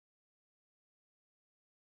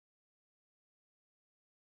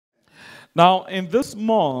Now, in this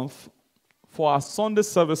month, for our Sunday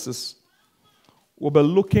services, we'll be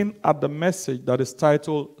looking at the message that is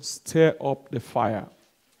titled, Stir Up the Fire,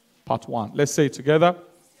 Part 1. Let's say it together.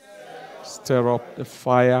 Stir Up the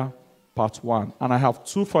Fire, Part 1. And I have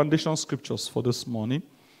two foundation scriptures for this morning.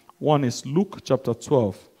 One is Luke chapter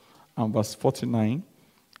 12 and verse 49.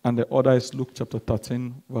 And the other is Luke chapter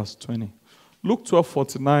 13, verse 20. Luke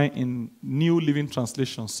 12:49 in New Living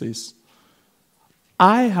Translation says,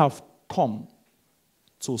 I have come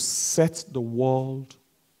to set the world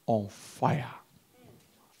on fire,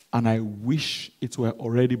 and I wish it were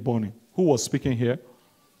already burning. Who was speaking here?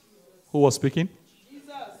 Who was speaking?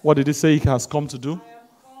 Jesus. What did he say he has come to do?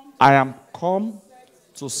 I am come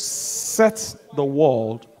to set the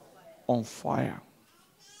world on fire.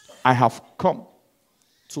 I have come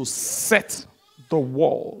to set the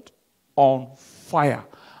world on fire,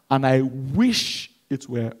 and I wish it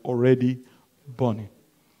were already burning.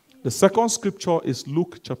 The second scripture is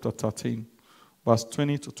Luke chapter 13, verse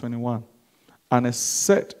 20 to 21. And he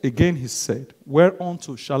said,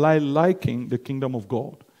 whereunto shall I liken the kingdom of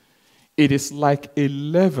God? It is like a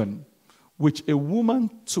leaven which a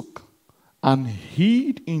woman took and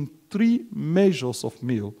hid in 3 measures of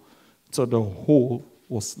meal till the whole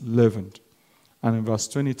was leavened. And in verse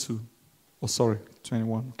 21,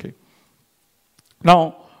 okay.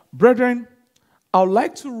 Now, brethren, I would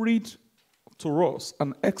like to read to us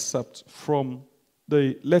an excerpt from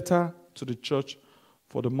the letter to the church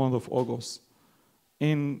for the month of August.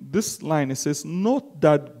 In this line, it says, note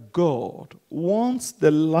that God wants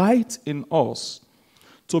the light in us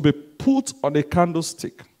to be put on a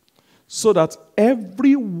candlestick so that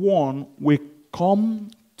everyone will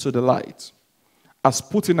come to the light. As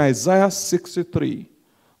put in Isaiah 63,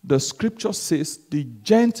 the scripture says, the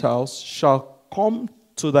Gentiles shall come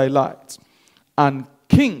to thy light, and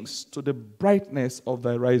kings to the brightness of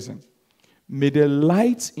thy rising. May the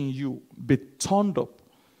light in you be turned up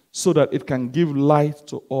so that it can give light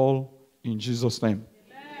to all in Jesus' name.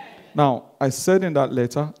 Amen. Now, I said in that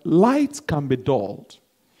letter, light can be dulled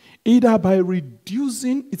either by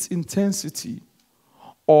reducing its intensity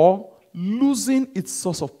or losing its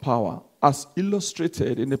source of power, as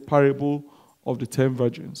illustrated in the parable of the 10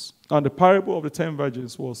 virgins. Now, the parable of the 10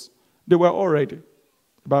 virgins was, they were all ready.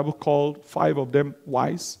 The Bible called 5 of them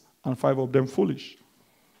wise and 5 of them foolish.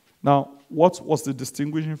 Now, what was the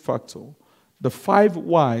distinguishing factor? The 5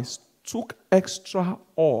 wise took extra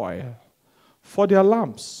oil for their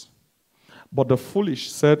lamps. But the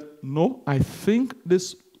foolish said, no, I think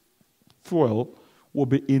this fuel will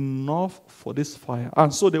be enough for this fire.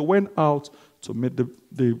 And so they went out to meet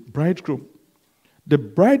the bridegroom. The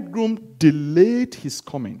bridegroom delayed his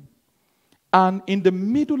coming. And in the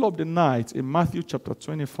middle of the night, in Matthew chapter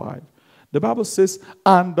 25, the Bible says,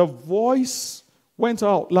 and the voice went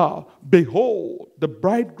out loud, behold, the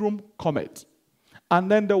bridegroom cometh.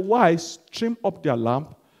 And then the wise trimmed up their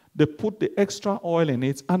lamp, they put the extra oil in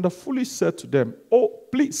it, and the foolish said to them, oh,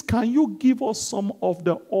 please, can you give us some of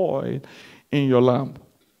the oil in your lamp?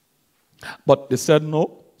 But they said,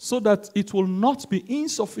 no, so that it will not be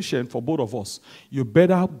insufficient for both of us. You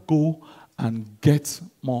better go and get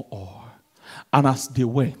more oil. And as they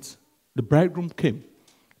went, the bridegroom came.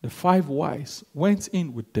 The 5 wise went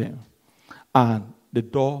in with them, and the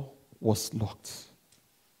door was locked.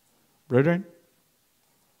 Brethren,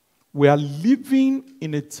 we are living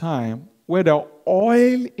in a time where the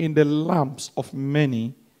oil in the lamps of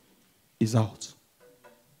many is out.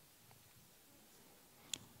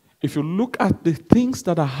 If you look at the things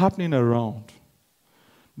that are happening around,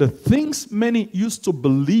 the things many used to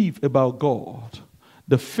believe about God,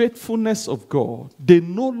 the faithfulness of God, they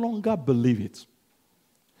no longer believe it.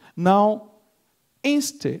 Now,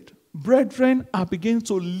 instead, brethren are beginning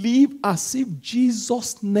to live as if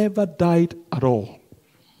Jesus never died at all.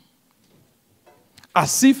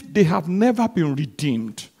 As if they have never been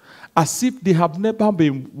redeemed. As if they have never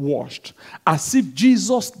been washed. As if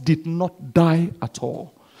Jesus did not die at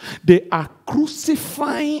all. They are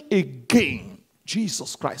crucifying again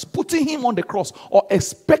Jesus Christ, putting him on the cross or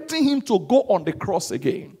expecting him to go on the cross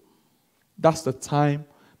again. That's the time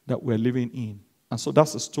that we're living in. And so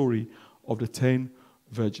that's the story of the 10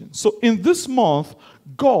 virgins. So in this month,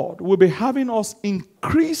 God will be having us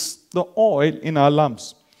increase the oil in our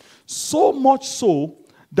lamps. So much so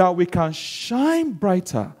that we can shine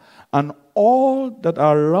brighter and all that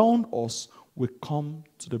are around us will come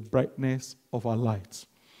to the brightness of our light.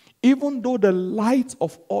 Even though the light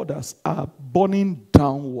of others are burning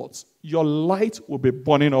downwards, your light will be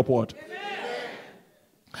burning upward. Amen.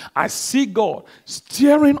 I see God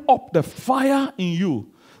stirring up the fire in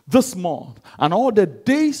you this month and all the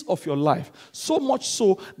days of your life, so much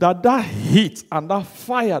so that that heat and that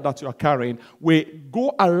fire that you are carrying will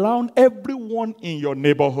go around everyone in your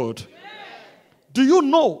neighborhood. Do you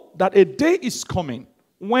know that a day is coming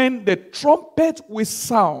when the trumpet will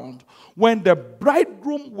sound, when the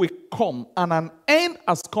bridegroom will come, and an end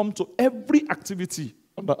has come to every activity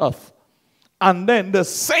on the earth? And then the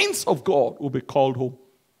saints of God will be called home.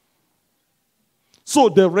 So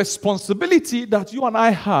the responsibility that you and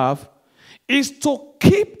I have is to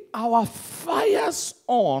keep our fires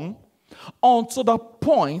on unto the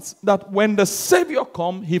point that when the Savior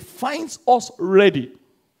comes, he finds us ready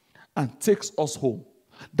and takes us home.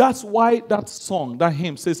 That's why that song, that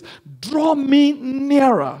hymn says, draw me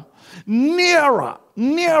nearer, nearer,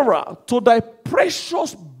 nearer to thy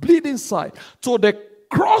precious bleeding side, to the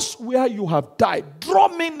cross where you have died. Draw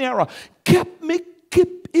me nearer. Keep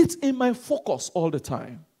it in my focus all the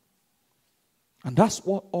time. And that's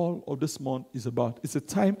what all of this month is about. It's a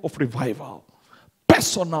time of revival.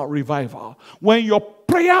 Personal revival. When your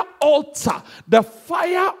prayer altar, the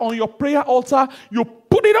fire on your prayer altar, you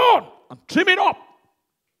put it on and trim it up.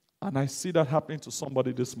 And I see that happening to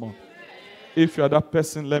somebody this month. If you are that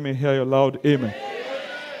person, let me hear your loud amen.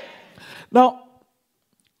 Now,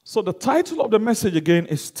 so the title of the message again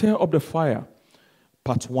is Stir Up the Fire,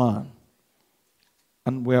 Part 1.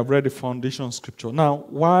 And we have read the foundation scripture. Now,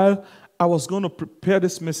 while I was going to prepare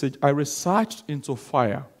this message, I researched into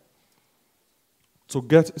fire to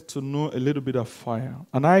get to know a little bit of fire.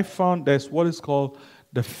 And I found there's what is called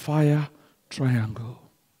the fire triangle.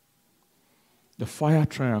 The fire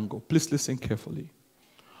triangle. Please listen carefully.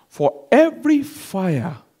 For every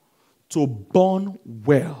fire to burn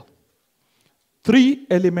well, 3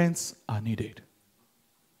 elements are needed.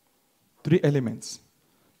 3 elements.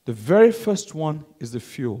 The very first one is the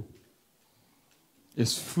fuel.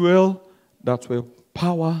 It's fuel that will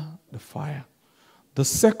power the fire. The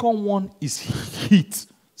second one is heat.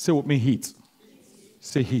 Say with me, heat.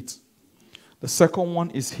 Say heat. The second one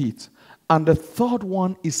is heat. And the third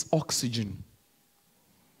one is oxygen.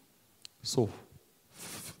 So,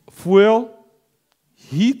 fuel,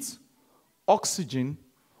 heat, oxygen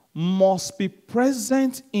must be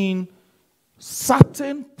present in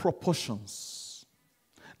certain proportions.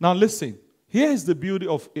 Now listen, here is the beauty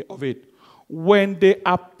of it. When they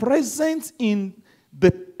are present in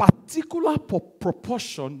the particular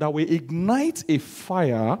proportion that will ignite a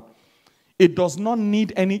fire, it does not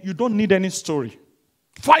need you don't need any story.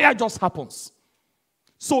 Fire just happens.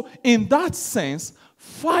 So in that sense,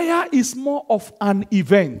 fire is more of an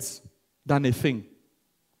event than a thing.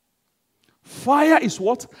 Fire is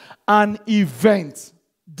what? An event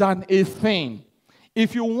than a thing.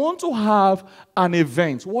 If you want to have an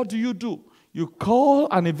event, what do? You call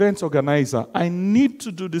an event organizer. I need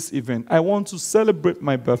to do this event. I want to celebrate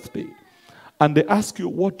my birthday. And they ask you,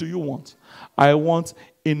 what do you want? I want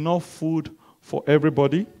enough food for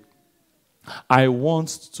everybody. I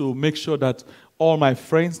want to make sure that all my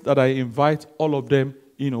friends that I invite, all of them,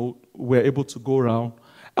 we're able to go around.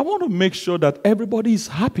 I want to make sure that everybody is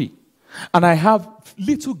happy. And I have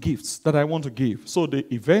little gifts that I want to give. So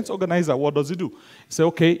the event organizer, what does he do? He says,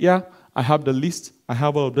 okay, yeah, I have the list, I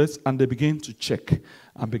have all of this, and they begin to check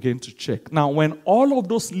and begin to check. Now, when all of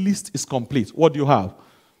those lists is complete, what do you have?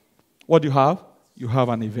 What do you have? You have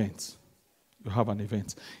an event. You have an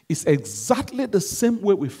event. It's exactly the same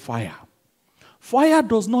way with fire. Fire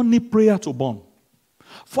does not need prayer to burn.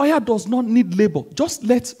 Fire does not need labor. Just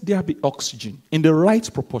let there be oxygen in the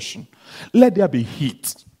right proportion. Let there be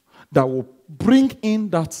heat that will bring in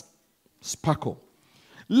that sparkle.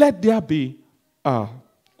 Let there be,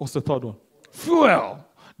 what's the third one? Fuel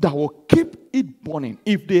that will keep it burning.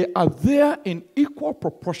 If they are there in equal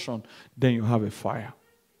proportion, then you have a fire.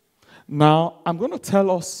 Now, I'm going to tell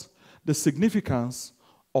us the significance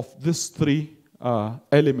of these 3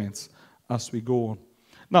 elements as we go on.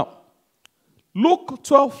 Now, Luke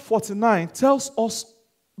 12:49 tells us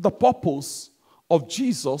the purpose of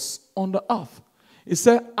Jesus on the earth. He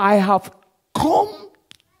said, I have come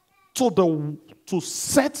to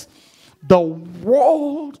set the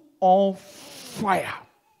world on fire.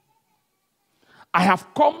 I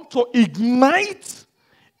have come to ignite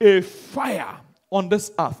a fire on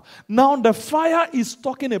this earth. Now, the fire is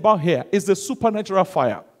talking about here is the supernatural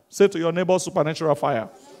fire. Say to your neighbor, supernatural fire.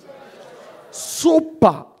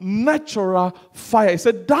 Supernatural fire. He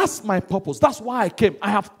said, that's my purpose. That's why I came.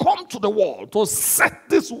 I have come to the world to set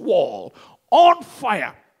this world on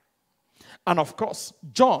fire. And of course,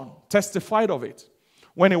 John testified of it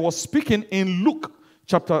when he was speaking in Luke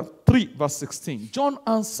chapter 3, verse 16. John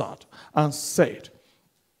answered and said,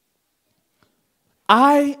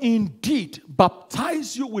 I indeed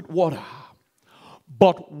baptize you with water,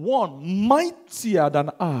 but one mightier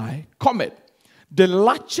than I cometh, the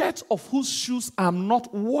latchet of whose shoes I am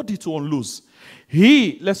not worthy to unloose.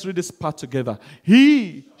 He, let's read this part together.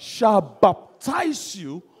 He shall baptize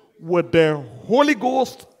you with the Holy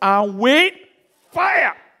Ghost and with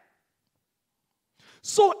fire.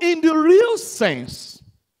 So in the real sense,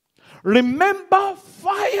 remember,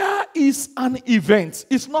 fire is an event.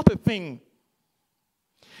 It's not a thing.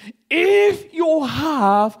 If you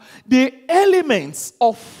have the elements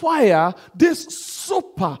of fire, this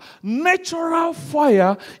supernatural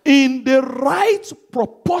fire, in the right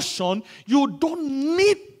proportion, you don't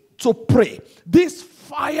need to pray. This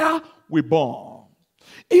fire will burn.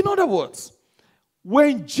 In other words,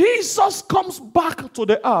 when Jesus comes back to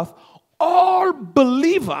the earth, all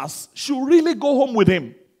believers should really go home with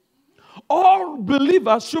him. All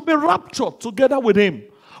believers should be raptured together with him.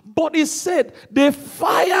 But he said, the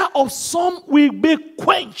fire of some will be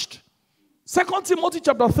quenched. 2 Timothy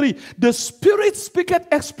chapter 3, the Spirit speaketh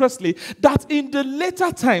expressly that in the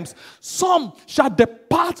later times some shall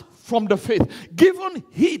depart from the faith, giving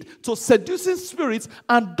heed to seducing spirits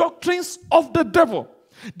and doctrines of the devil.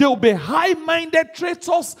 There will be high-minded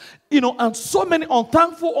traitors, and so many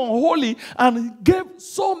unthankful, unholy, and gave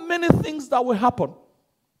so many things that will happen.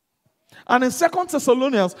 And in 2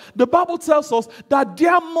 Thessalonians, the Bible tells us that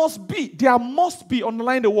there must be,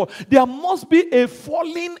 underline the word, there must be a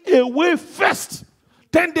falling away first.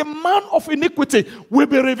 Then the man of iniquity will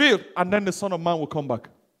be revealed, and then the Son of Man will come back.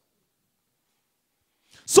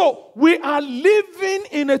 So we are living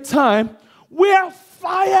in a time where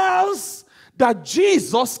fires that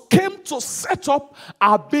Jesus came to set up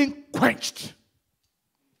are being quenched.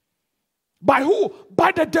 By who?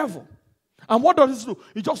 By the devil. And what does it do?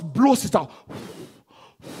 It just blows it out.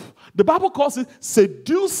 The Bible calls it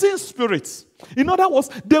seducing spirits. In other words,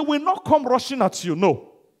 they will not come rushing at you.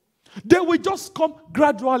 No. They will just come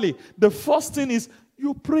gradually. The first thing is,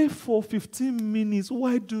 you pray for 15 minutes.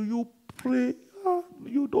 Why do you pray?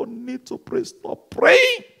 You don't need to pray. Stop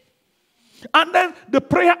praying. And then the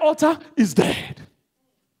prayer altar is dead.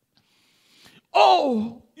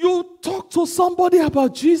 Oh, you talk to somebody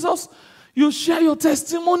about Jesus. You share your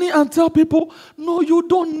testimony and tell people, no, you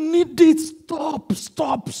don't need it.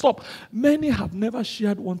 Stop. Many have never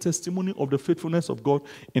shared one testimony of the faithfulness of God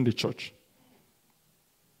in the church.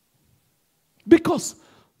 Because,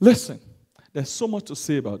 listen, there's so much to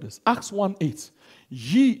say about this. Acts 1:8,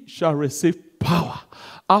 ye shall receive power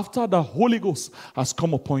after the Holy Ghost has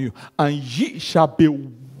come upon you, and ye shall be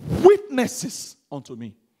witnesses unto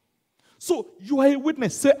me. So, you are a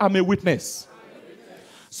witness. Say, I'm a witness.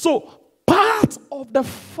 So, part of the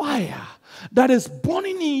fire that is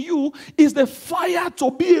burning in you is the fire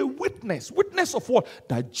to be a witness. Witness of what?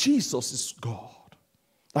 That Jesus is God.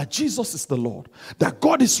 That Jesus is the Lord. That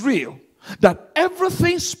God is real. That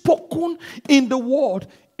everything spoken in the word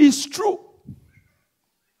is true.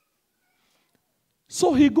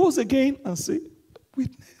 So he goes again and says,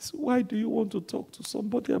 witness, why do you want to talk to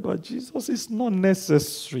somebody about Jesus? It's not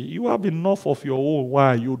necessary. You have enough of your own.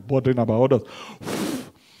 Why are you bothering about others?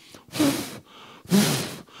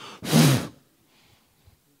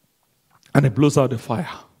 And it blows out the fire.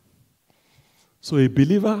 So a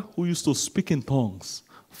believer who used to speak in tongues,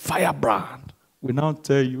 firebrand, will now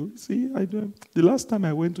tell you, see, the last time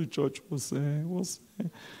I went to church was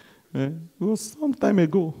some time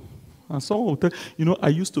ago. And someone will tell, I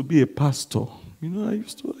used to be a pastor. I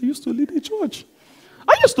used to lead a church.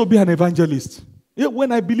 I used to be an evangelist. Yeah,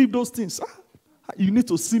 when I believe those things, you need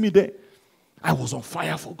to see me there. I was on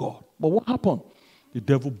fire for God. But what happened? The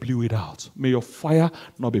devil blew it out. May your fire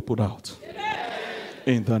not be put out. Amen.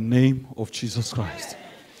 In the name of Jesus Christ.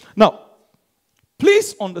 Now,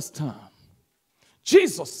 please understand.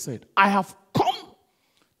 Jesus said, I have come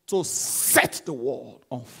to set the world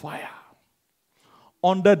on fire.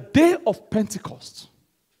 On the day of Pentecost,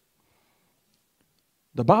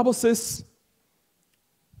 the Bible says,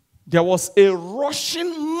 there was a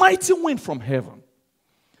rushing mighty wind from heaven.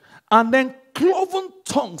 And then cloven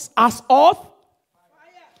tongues as of fire.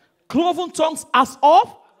 Cloven tongues as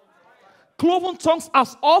of cloven tongues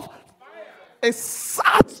as of fire. It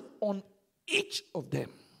sat on each of them.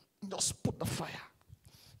 Just put the fire.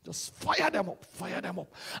 Just fire them up. Fire them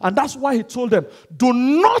up. And that's why he told them, do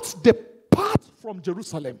not depart from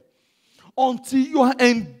Jerusalem until you are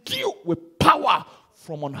endued with power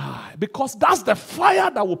from on high. Because that's the fire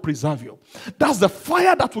that will preserve you. That's the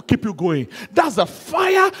fire that will keep you going. That's the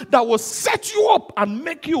fire that will set you up and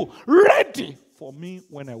make you ready for me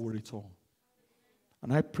when I will return.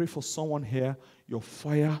 And I pray for someone here, your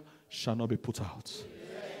fire shall not be put out.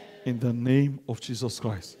 In the name of Jesus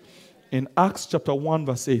Christ. In Acts chapter 1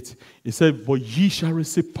 verse 8, it said, "But ye shall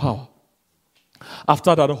receive power.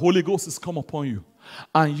 After that, the Holy Ghost is come upon you.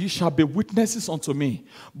 And ye shall be witnesses unto me,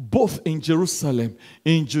 both in Jerusalem,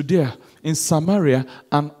 in Judea, in Samaria,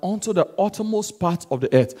 and unto the uttermost part of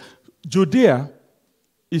the earth." Judea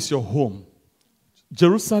is your home.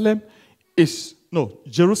 Jerusalem is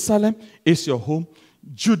your home.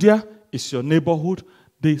 Judea is your neighborhood.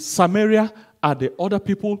 The Samaria are the other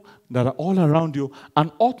people that are all around you.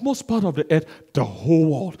 And utmost part of the earth, the whole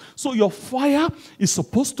world. So your fire is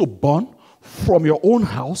supposed to burn from your own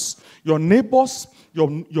house. Your neighbors,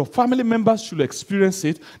 your family members should experience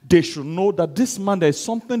it. They should know that this man, there is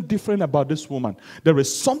something different about this woman. There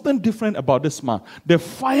is something different about this man. The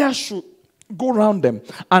fire should go around them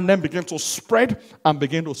and then begin to spread and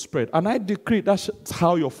begin to spread. And I decree that's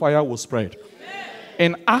how your fire will spread.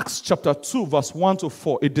 In Acts chapter 2 verse 1 to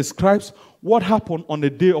 4, it describes what happened on the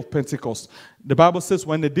day of Pentecost. The Bible says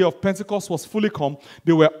when the day of Pentecost was fully come,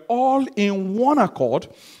 they were all in one accord,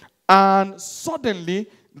 and suddenly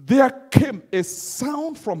there came a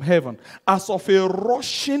sound from heaven as of a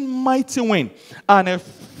rushing mighty wind, and it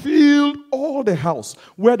filled all the house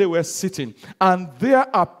where they were sitting. And there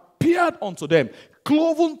appeared unto them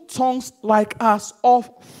cloven tongues like as of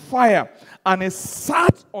fire, and it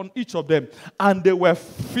sat on each of them, and they were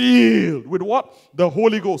filled with what? The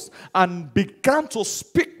Holy Ghost, and began to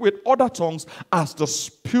speak with other tongues as the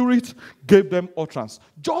Spirit gave them utterance.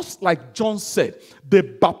 Just like John said, the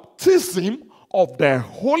baptism of the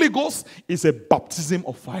Holy Ghost is a baptism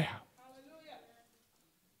of fire.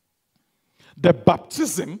 The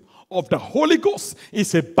baptism of the Holy Ghost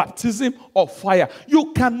is a baptism of fire.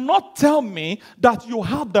 You cannot tell me that you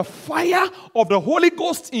have the fire of the Holy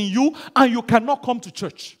Ghost in you and you cannot come to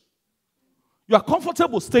church. You are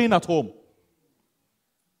comfortable staying at home.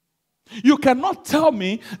 You cannot tell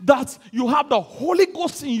me that you have the Holy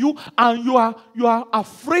Ghost in you and you are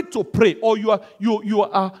afraid to pray, or you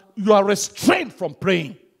are restrained from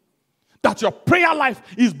praying. That your prayer life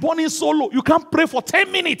is burning so low, you can't pray for 10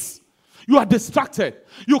 minutes. You are distracted.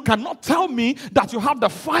 You cannot tell me that you have the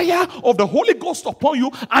fire of the Holy Ghost upon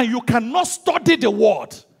you and you cannot study the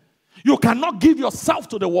Word. You cannot give yourself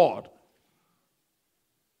to the Word.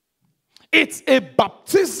 It's a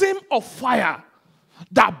baptism of fire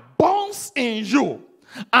that burns in you.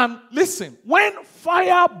 And listen, when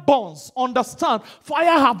fire burns, understand,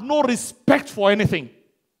 fire have no respect for anything.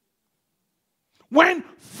 When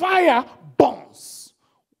fire burns,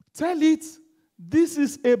 tell it, this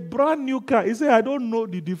is a brand new car. He said, I don't know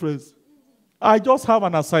the difference. I just have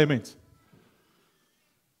an assignment.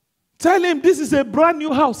 Tell him this is a brand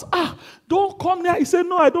new house. Don't come there. He said,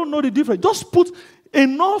 no, I don't know the difference. Just put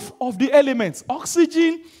enough of the elements,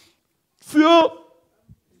 oxygen, fuel,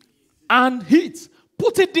 and heat.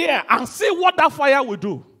 Put it there and see what that fire will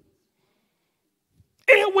do.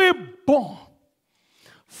 It will burn.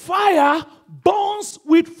 Fire burns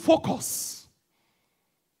with focus.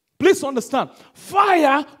 Please understand,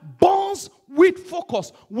 fire burns with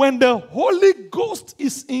focus. When the Holy Ghost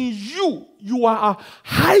is in you, you are a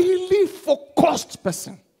highly focused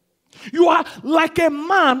person. You are like a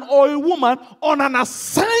man or a woman on an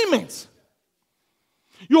assignment.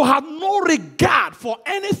 You have no regard for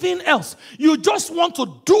anything else. You just want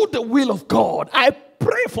to do the will of God. I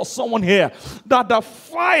pray for someone here that the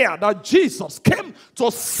fire that Jesus came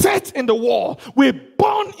to set in the world will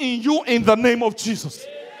burn in you in the name of Jesus.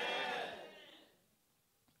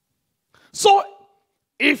 So,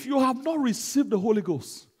 if you have not received the Holy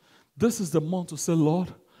Ghost, this is the month to say, Lord,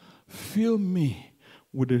 fill me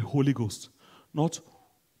with the Holy Ghost. Not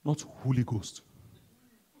Holy Ghost.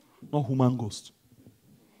 Not human ghost.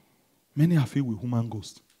 Many are filled with human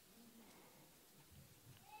ghost.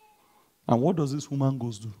 And what does this human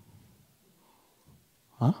ghost do?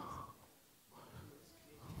 Huh?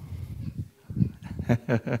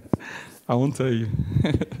 I won't tell you.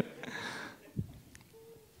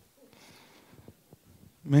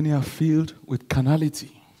 Many are filled with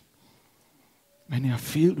carnality. Many are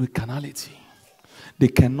filled with carnality. They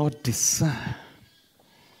cannot discern.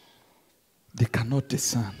 They cannot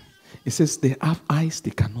discern. It says they have eyes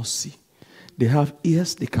they cannot see. They have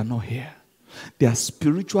ears they cannot hear. Their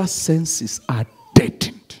spiritual senses are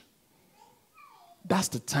deadened. That's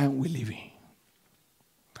the time we live in.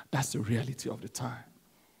 That's the reality of the time.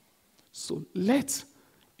 So let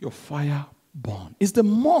your fire burn. It's the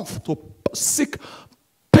month to seek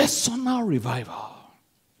personal revival.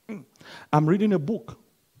 I'm reading a book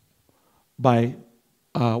by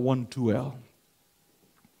one Duell,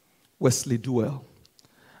 Wesley Duell,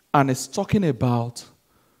 and it's talking about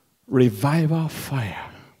revival fire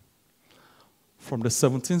from the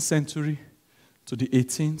 17th century to the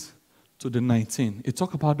 18th to the 19th. It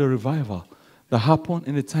talks about the revival that happened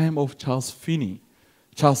in the time of Charles Finney.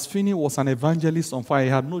 Charles Finney was an evangelist on fire. He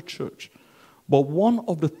had no church. But one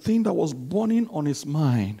of the things that was burning on his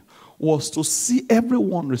mind was to see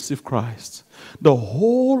everyone receive Christ. The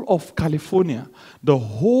whole of California, the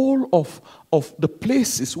whole of the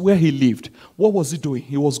places where he lived, what was he doing?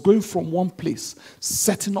 He was going from one place,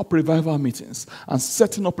 setting up revival meetings and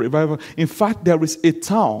setting up revival. In fact, there is a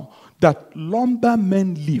town that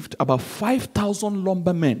lumbermen lived. About 5,000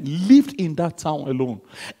 lumbermen lived in that town alone.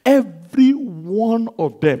 Every one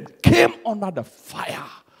of them came under the fire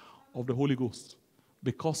of the Holy Ghost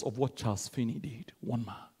because of what Charles Finney did. One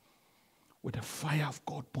man with the fire of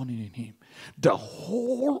God burning in him. The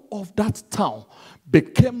whole of that town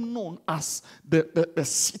became known as the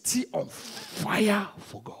city on fire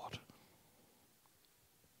for God.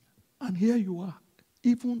 And here you are,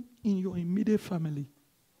 even in your immediate family,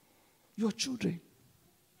 your children,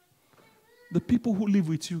 the people who live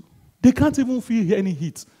with you, they can't even feel any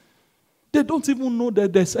heat. They don't even know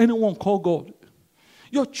that there's anyone called God.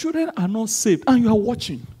 Your children are not saved and you are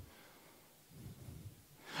watching.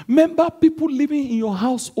 Remember, people living in your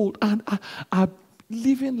household and are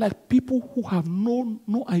living like people who have no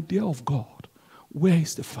idea of God. Where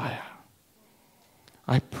is the fire?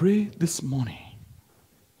 I pray this morning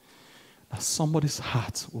that somebody's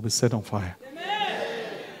heart will be set on fire.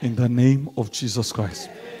 Amen. In the name of Jesus Christ.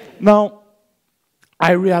 Amen. Now,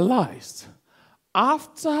 I realized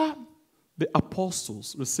after the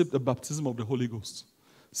apostles received the baptism of the Holy Ghost,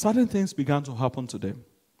 certain things began to happen to them.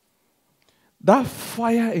 That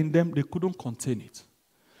fire in them, they couldn't contain it.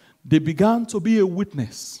 They began to be a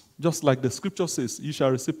witness. Just like the scripture says, you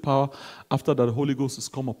shall receive power after that the Holy Ghost is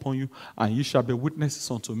come upon you, and you shall be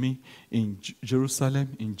witnesses unto me in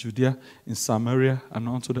Jerusalem, in Judea, in Samaria, and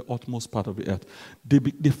unto the utmost part of the earth.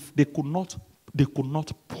 They could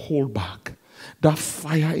not pull back. That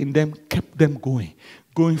fire in them kept them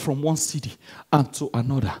going from one city and to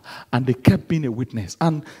another. And they kept being a witness.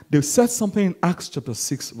 And they said something in Acts chapter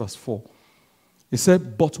 6, verse 4. He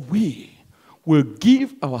said, but we will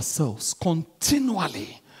give ourselves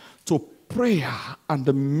continually to prayer and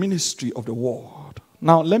the ministry of the word.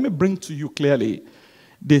 Now, let me bring to you clearly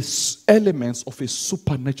the elements of a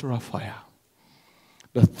supernatural fire.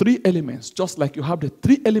 The three elements, just like you have the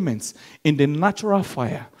three elements in the natural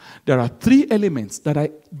fire, there are three elements that are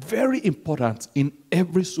very important in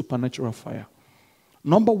every supernatural fire.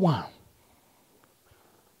 Number one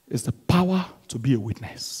is the power to be a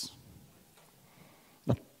witness.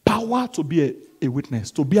 Power to be a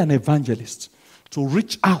witness, to be an evangelist, to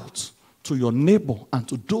reach out to your neighbor and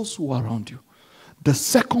to those who are around you. The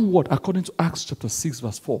second word, according to Acts chapter 6,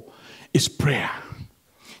 verse 4, is prayer.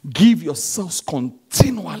 Give yourselves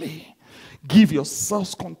continually. Give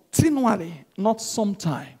yourselves continually, not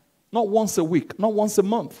sometime, not once a week, not once a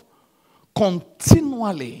month.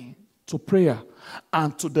 Continually to prayer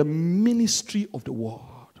and to the ministry of the word.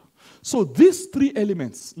 So these three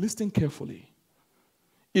elements, listen carefully.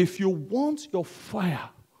 If you want your fire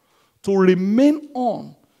to remain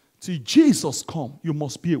on till Jesus comes, you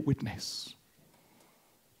must be a witness.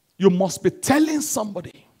 You must be telling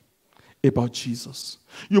somebody about Jesus.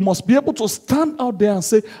 You must be able to stand out there and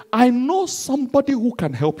say, I know somebody who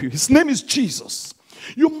can help you. His name is Jesus.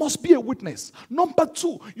 You must be a witness. Number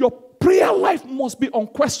two, your prayer life must be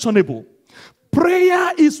unquestionable.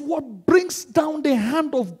 Prayer is what brings down the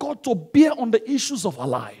hand of God to bear on the issues of our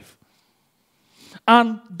life.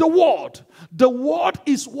 And the word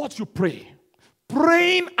is what you pray.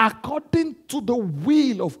 Praying according to the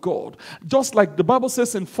will of God. Just like the Bible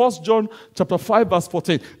says in 1 John chapter 5 verse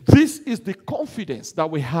 14. This is the confidence that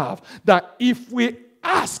we have, that if we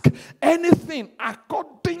ask anything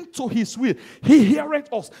according to his will, he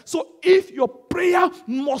heareth us. So if your prayer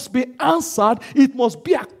must be answered, it must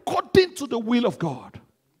be according to the will of God.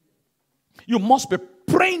 You must be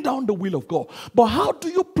praying down the will of God. But how do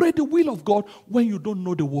you pray the will of God when you don't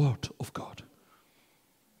know the word of God?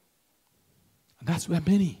 And that's where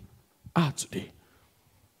many are today.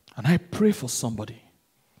 And I pray for somebody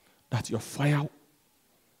that your fire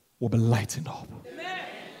will be lightened up. Amen.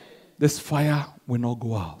 This fire will not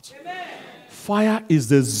go out. Amen. Fire is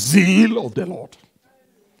the zeal of the Lord.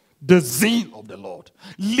 The zeal of the Lord.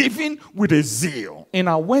 Living with a zeal. In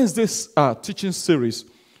our Wednesday's teaching series,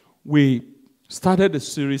 we started the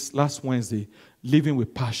series last Wednesday, Living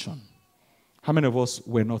with Passion. How many of us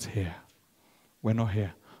were not here? We're not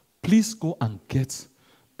here. Please go and get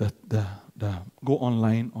go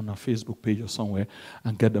online on our Facebook page or somewhere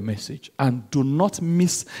and get the message. And do not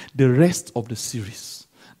miss the rest of the series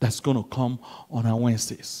that's going to come on our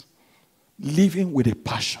Wednesdays. living with a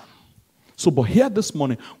passion. So, but here this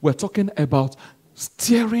morning, we're talking about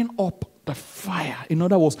stirring up the fire. In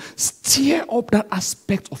other words, stir up that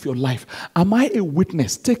aspect of your life. Am I a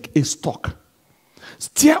witness? Take a stock.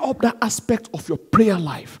 Stir up that aspect of your prayer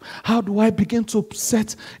life. How do I begin to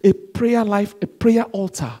set a prayer life, a prayer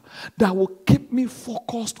altar that will keep me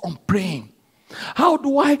focused on praying? How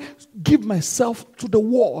do I give myself to the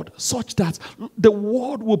word such that the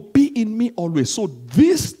word will be in me always? So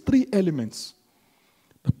these three elements,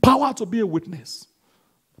 the power to be a witness,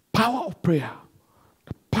 the power of prayer,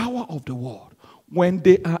 the power of the word, when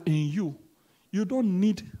they are in you, you don't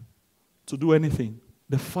need to do anything.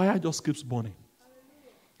 The fire just keeps burning.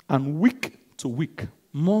 And week to week,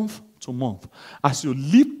 month to month, as you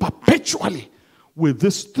live perpetually with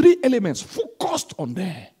these three elements focused on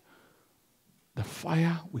them, the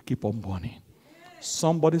fire will keep on burning.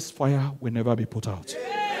 Somebody's fire will never be put out.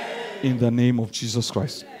 In the name of Jesus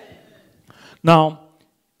Christ. Now,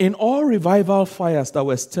 in all revival fires that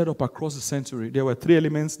were stirred up across the century, there were three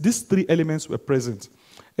elements. These three elements were present: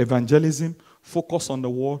 evangelism, focus on the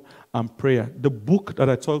word, and prayer. The book that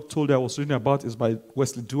I told you I was reading about is by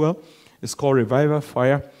Wesley Duell. It's called Revival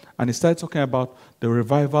Fire. And he started talking about the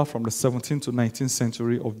revival from the 17th to 19th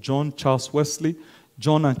century of John Charles Wesley.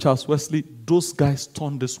 John and Charles Wesley, those guys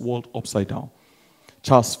turned this world upside down.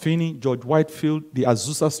 Charles Finney, George Whitefield, the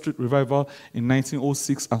Azusa Street Revival in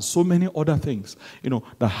 1906, and so many other things,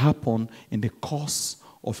 that happened in the course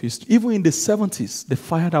of history. Even in the 70s, the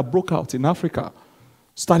fire that broke out in Africa,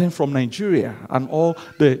 starting from Nigeria, and all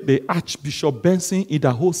the Archbishop Benson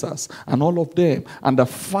Idahosas, and all of them, and the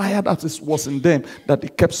fire that was in them, that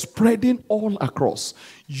it kept spreading all across.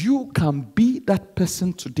 You can be that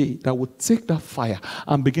person today that will take that fire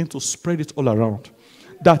and begin to spread it all around.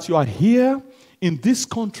 That you are here in this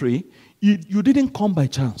country, you didn't come by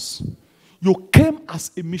chance. You came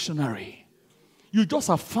as a missionary. You just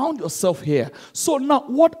have found yourself here. So now,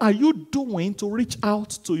 what are you doing to reach out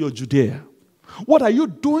to your Judea? What are you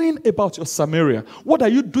doing about your Samaria? What are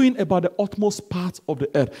you doing about the utmost part of the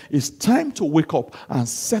earth? It's time to wake up and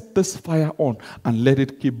set this fire on and let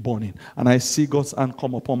it keep burning. And I see God's hand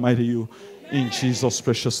come upon mighty you in Jesus'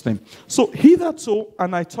 precious name. So hitherto,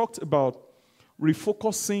 and I talked about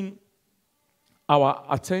refocusing our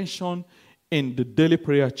attention in the daily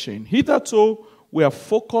prayer chain. Hitherto, we are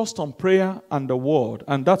focused on prayer and the word.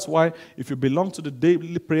 And that's why if you belong to the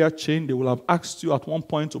daily prayer chain, they will have asked you at one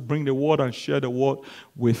point to bring the word and share the word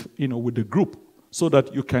with the group, so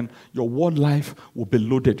that your word life will be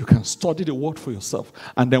loaded. You can study the word for yourself,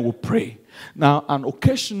 and then we'll pray. Now, and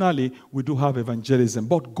occasionally we do have evangelism.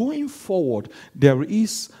 But going forward, there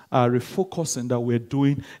is a refocusing that we're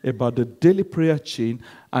doing about the daily prayer chain,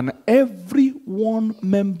 and every one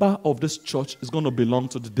member of this church is going to belong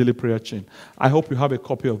to the daily prayer chain. I hope you have a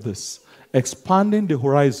copy of this. Expanding the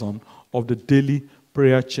horizon of the daily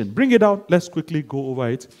prayer chain. Bring it out. Let's quickly go over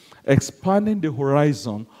it. Expanding the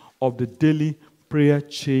horizon of the daily prayer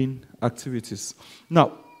chain activities.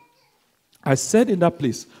 Now, I said in that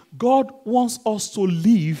place, God wants us to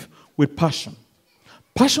live with passion.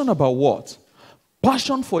 Passion about what?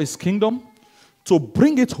 Passion for his kingdom, to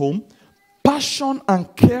bring it home, passion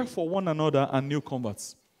and care for one another and new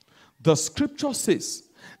converts. The scripture says,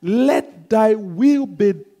 let thy will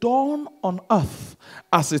be done on earth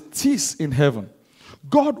as it is in heaven.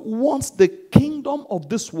 God wants the kingdom of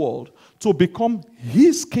this world to become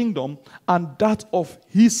his kingdom and that of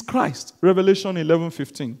his Christ. Revelation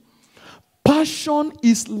 11:15. Passion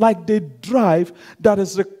is like the drive that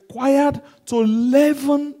is required to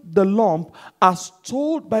leaven the lump, as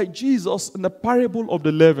told by Jesus in the parable of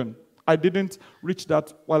the leaven. I didn't reach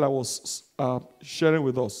that while I was sharing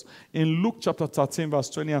with us. In Luke chapter 13, verse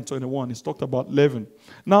 20 and 21, it's talked about leaven.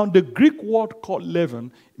 Now, the Greek word called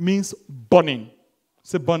leaven means burning.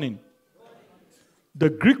 Say burning. The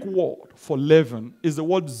Greek word for leaven is the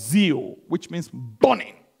word zeal, which means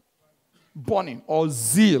burning. Burning or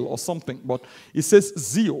zeal or something, but it says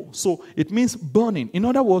zeal, so it means burning. In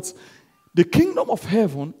other words, the kingdom of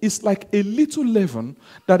heaven is like a little leaven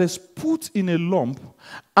that is put in a lump,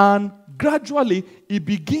 and gradually it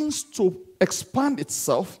begins to expand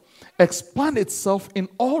itself in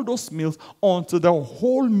all those meals until the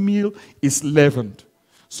whole meal is leavened.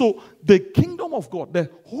 So the kingdom of God, the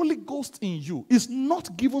Holy Ghost in you, is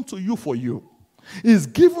not given to you for you. It is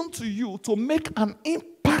given to you to make an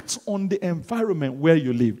impact on the environment where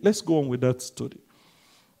you live. Let's go on with that study.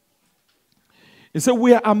 It said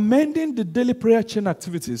we are amending the daily prayer chain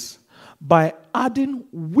activities by adding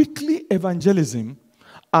weekly evangelism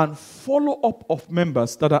and follow-up of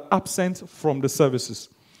members that are absent from the services.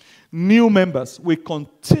 New members will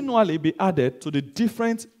continually be added to the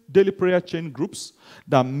different daily prayer chain groups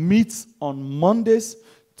that meet on Mondays,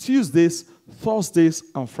 Tuesdays, Thursdays,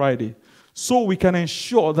 and Friday. So we can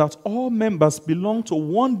ensure that all members belong to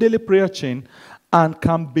one daily prayer chain and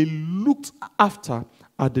can be looked after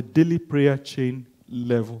at the daily prayer chain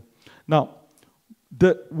level. Now,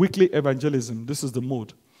 the weekly evangelism, this is the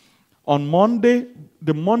mode. On Monday,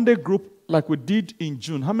 the Monday group, like we did in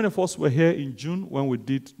June. How many of us were here in June when we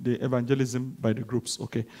did the evangelism by the groups?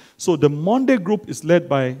 Okay. So the Monday group is led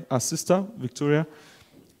by our sister, Victoria,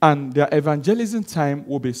 and their evangelism time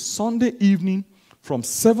will be Sunday evening from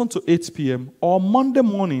 7 to 8 p.m. or Monday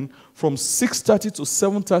morning from 6:30 to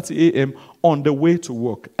 7:30 a.m. on the way to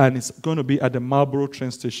work. And it's going to be at the Marlborough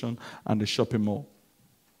train station and the shopping mall.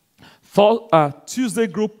 Tuesday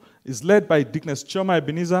group is led by Deaconess Chioma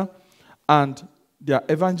Ebenezer, and their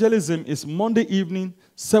evangelism is Monday evening,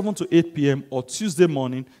 7 to 8 p.m. or Tuesday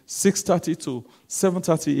morning, 6:30 to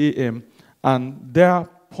 7:30 a.m. And their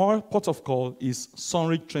port of call is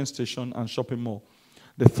Sunridge train station and shopping mall.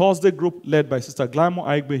 The Thursday group, led by Sister Glamour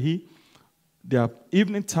Aigbehi, their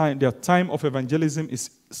time of evangelism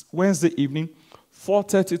is Wednesday evening,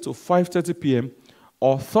 4:30 to 5:30 p.m.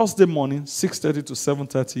 or Thursday morning, 6:30 to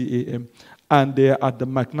 7:30 a.m. And they are at the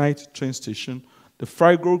McKnight train station. The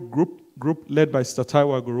Friday group led by Sister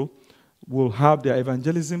Taiwa Guru will have their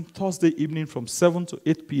evangelism Thursday evening from 7 to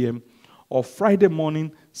 8 p.m. or Friday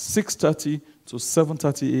morning, 6:30 to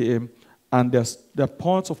 7:30 a.m. And their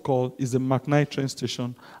point of call is the McKnight train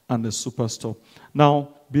station and the Superstore. Now,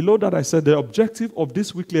 below that I said the objective of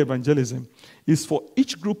this weekly evangelism is for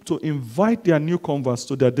each group to invite their new converts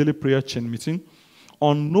to their daily prayer chain meeting.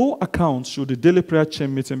 On no account should the daily prayer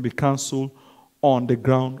chain meeting be cancelled on the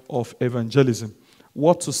ground of evangelism.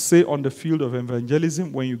 What to say on the field of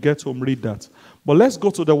evangelism, when you get home, read that. But let's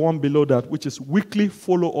go to the one below that, which is weekly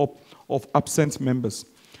follow-up of absent members.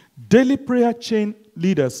 Daily prayer chain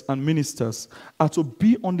leaders and ministers are to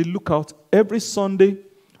be on the lookout every Sunday,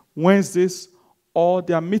 Wednesdays, or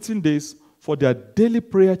their meeting days for their daily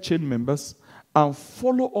prayer chain members and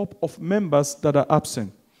follow-up of members that are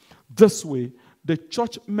absent. This way, the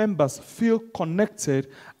church members feel connected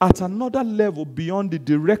at another level beyond the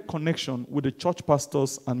direct connection with the church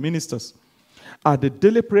pastors and ministers. At the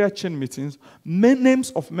daily prayer chain meetings, names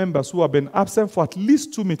of members who have been absent for at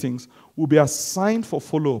least 2 meetings will be assigned for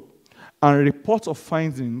follow-up, and reports of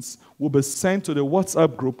findings will be sent to the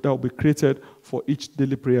WhatsApp group that will be created for each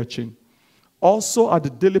daily prayer chain. Also, at the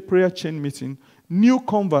daily prayer chain meeting, new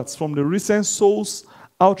converts from the recent Souls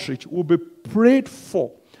Outreach will be prayed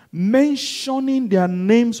for, mentioning their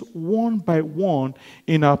names one by one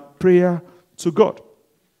in our prayer to God.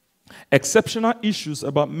 Exceptional issues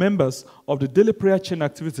about members of the daily prayer chain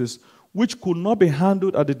activities which could not be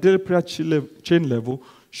handled at the daily prayer chain level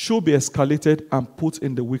should be escalated and put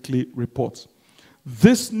in the weekly report.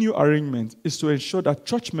 This new arrangement is to ensure that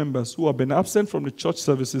church members who have been absent from the church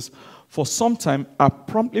services for some time are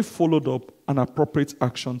promptly followed up and appropriate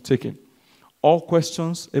action taken. All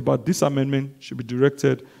questions about this amendment should be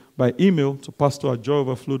directed by email to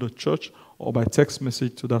pastor@joyoverflow.church or by text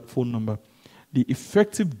message to that phone number. The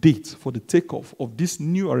effective date for the takeoff of this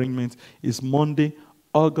new arrangement is Monday,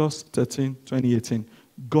 August 13, 2018.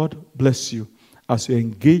 God bless you as you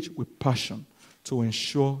engage with passion to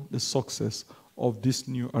ensure the success of this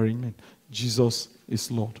new arrangement. Jesus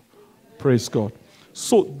is Lord. Praise God.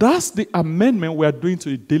 So that's the amendment we are doing to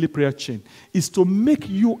the daily prayer chain, is to make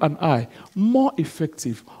you and I more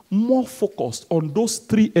effective, more focused on those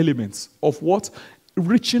 3 elements of what?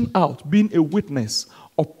 Reaching out, being a witness,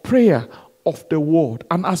 of prayer, of the word.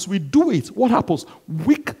 And as we do it, what happens?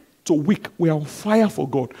 Week to week, we are on fire for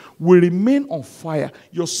God. We remain on fire.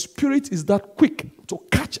 Your spirit is that quick to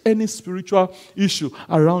catch any spiritual issue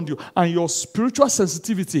around you. And your spiritual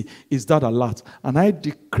sensitivity is that alert. And I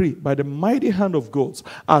decree by the mighty hand of God,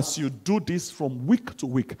 as you do this from week to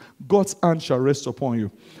week, God's hand shall rest upon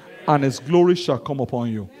you. And His glory shall come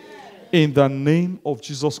upon you. In the name of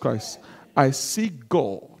Jesus Christ, I see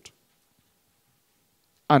God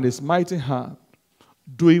and His mighty hand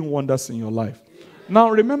doing wonders in your life. Now,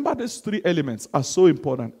 remember, these 3 elements are so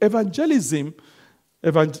important. Evangelism,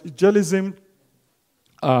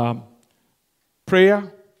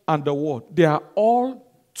 prayer, and the word. They are all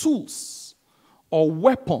tools or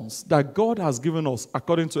weapons that God has given us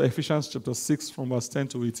according to Ephesians chapter 6 from verse 10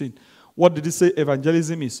 to 18. What did He say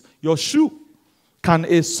evangelism is? Your shoe. Can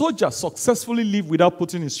a soldier successfully live without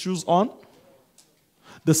putting his shoes on?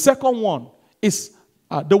 The second one is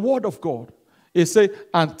the word of God. It says,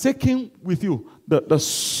 and taking with you the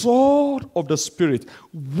sword of the Spirit,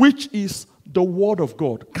 which is the word of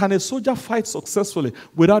God. Can a soldier fight successfully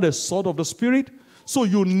without a sword of the Spirit? So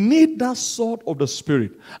you need that sword of the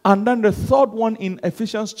Spirit. And then the third one in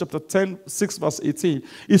Ephesians chapter 10, 6 verse 18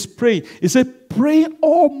 is pray. It says, pray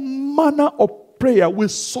all manner of prayer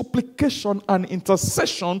with supplication and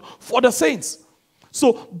intercession for the saints.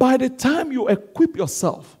 So by the time you equip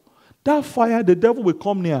yourself, that fire, the devil will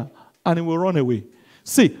come near and it will run away.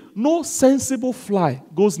 See, no sensible fly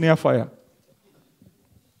goes near fire.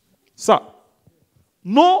 Sir,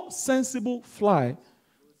 no sensible fly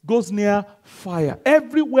goes near fire.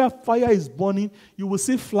 Everywhere fire is burning, you will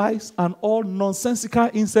see flies and all nonsensical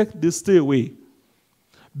insects, they stay away.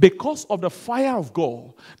 Because of the fire of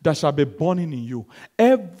God that shall be burning in you,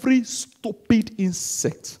 every stupid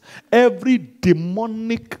insect, every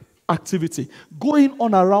demonic activity going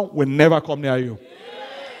on around will never come near you.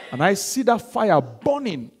 And I see that fire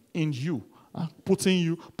burning in you,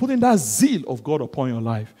 putting that zeal of God upon your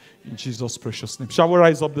life in Jesus' precious name. Shall we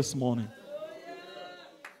rise up this morning?